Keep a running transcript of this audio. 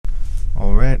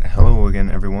Hello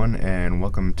again everyone, and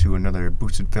welcome to another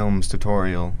Boosted Films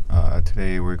tutorial.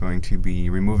 Today we're going to be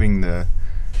removing the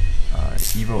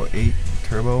Evo 8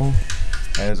 Turbo.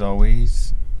 As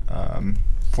always,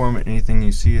 format anything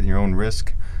you see at your own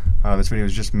risk. This video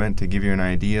is just meant to give you an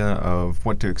idea of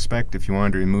what to expect if you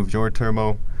wanted to remove your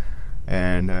turbo,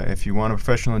 and if you want a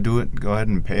professional to do it, go ahead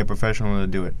and pay a professional to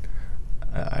do it.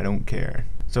 I don't care.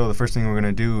 So the first thing we're going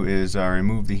to do is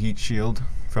remove the heat shield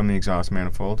from the exhaust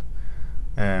manifold.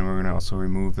 And we're going to also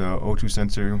remove the O2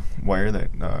 sensor wire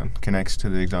that connects to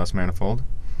the exhaust manifold.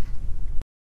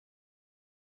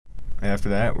 After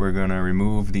that, we're going to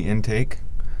remove the intake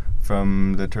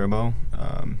from the turbo,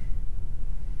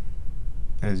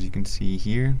 as you can see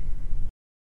here.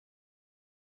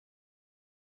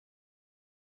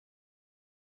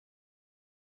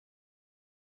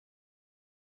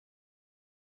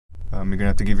 You're going to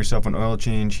have to give yourself an oil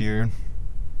change here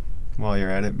while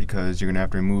you're at it, because you're going to have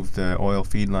to remove the oil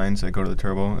feed lines that go to the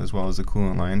turbo as well as the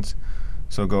coolant lines.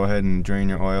 So go ahead and drain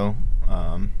your oil,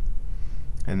 and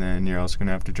then you're also going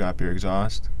to have to drop your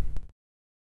exhaust.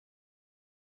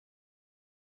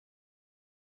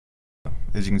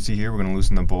 As you can see here, we're going to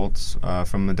loosen the bolts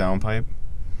from the downpipe,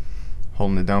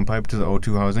 holding the downpipe to the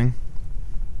O2 housing.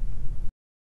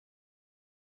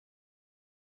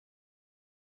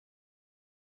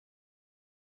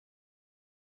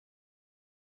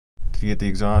 To get the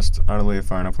exhaust out of the way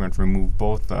far enough, we're going to remove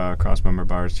both crossmember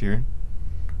bars here.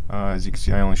 As you can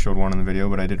see, I only showed one in the video,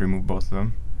 but I did remove both of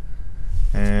them.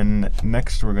 And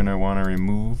next we're going to want to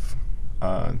remove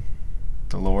the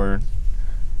lower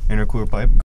intercooler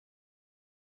pipe.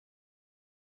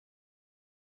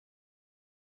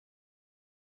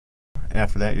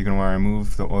 After that, you're going to want to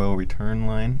remove the oil return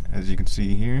line, as you can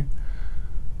see here.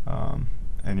 And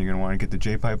you're going to want to get the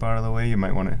J-pipe out of the way. You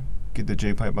might want to get the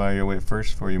J-pipe out of your way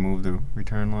first before you move the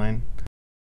return line.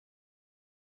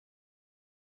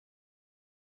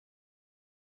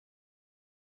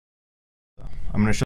 I'm going to show